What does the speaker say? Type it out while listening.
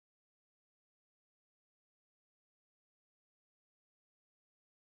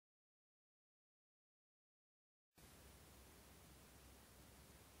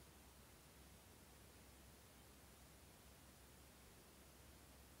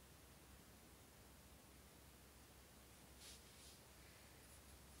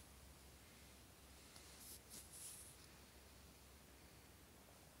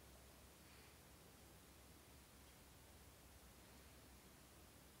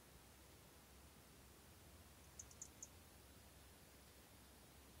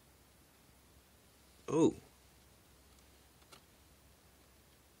Oh!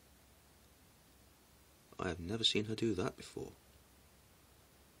 I have never seen her do that before.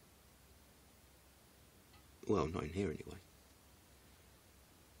 Well, not in here anyway.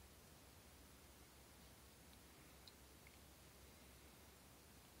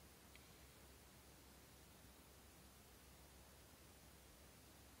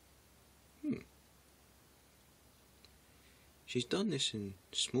 She's done this in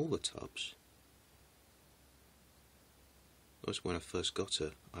smaller tubs. That was when I first got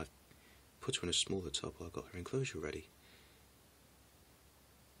her. I put her in a smaller tub while I got her enclosure ready.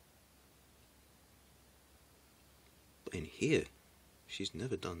 But in here, she's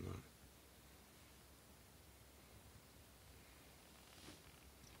never done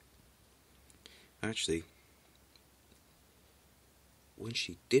that. Actually, when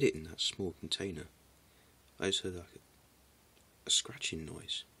she did it in that small container, I just heard like a scratching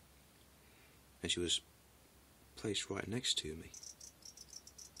noise, and she was placed right next to me.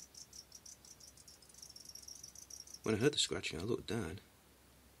 When I heard the scratching, I looked down,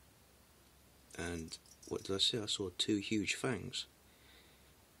 and what did I see? I saw two huge fangs.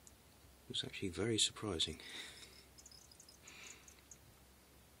 It was actually very surprising.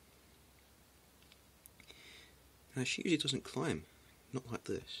 Now, she usually doesn't climb, not like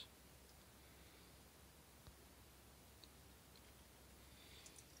this.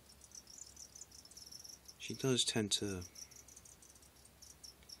 She does tend to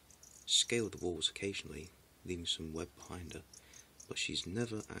scale the walls occasionally, leaving some web behind her, but she's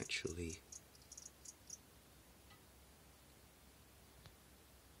never actually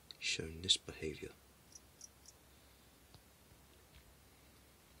shown this behaviour.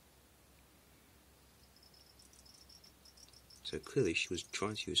 So clearly she was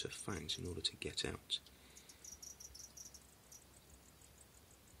trying to use her fangs in order to get out.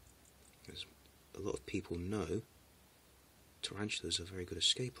 As a lot of people know, tarantulas are very good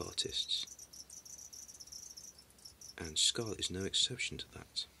escape artists, and Scarlett is no exception to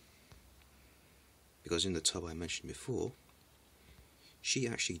that. Because in the tub I mentioned before, she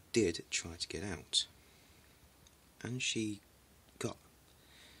actually did try to get out, and she got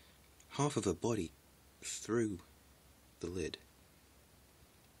half of her body through the lid.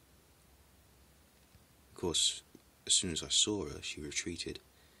 Of course, as soon as I saw her, she retreated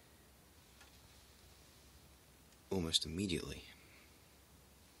almost immediately.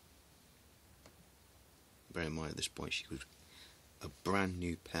 Bear in mind, at this point she was a brand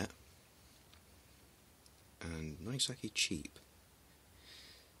new pet and not exactly cheap.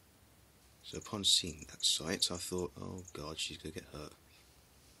 So upon seeing that sight, I thought, oh god, she's going to get hurt.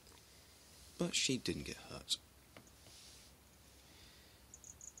 But she didn't get hurt.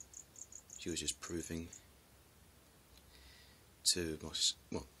 She was just proving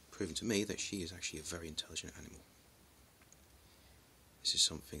to me that she is actually a very intelligent animal. This is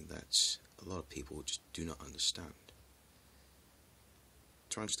something that a lot of people just do not understand.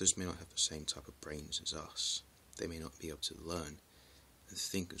 Tarantulas may not have the same type of brains as us. They may not be able to learn and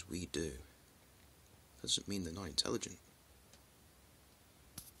think as we do. That doesn't mean they're not intelligent.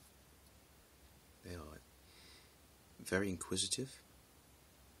 They are very inquisitive,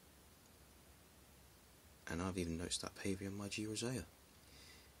 and I've even noticed that behaviour in my G. rosea,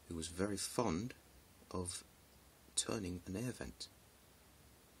 who was very fond of turning an air vent.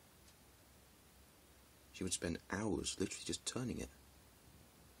 She would spend hours literally just turning it.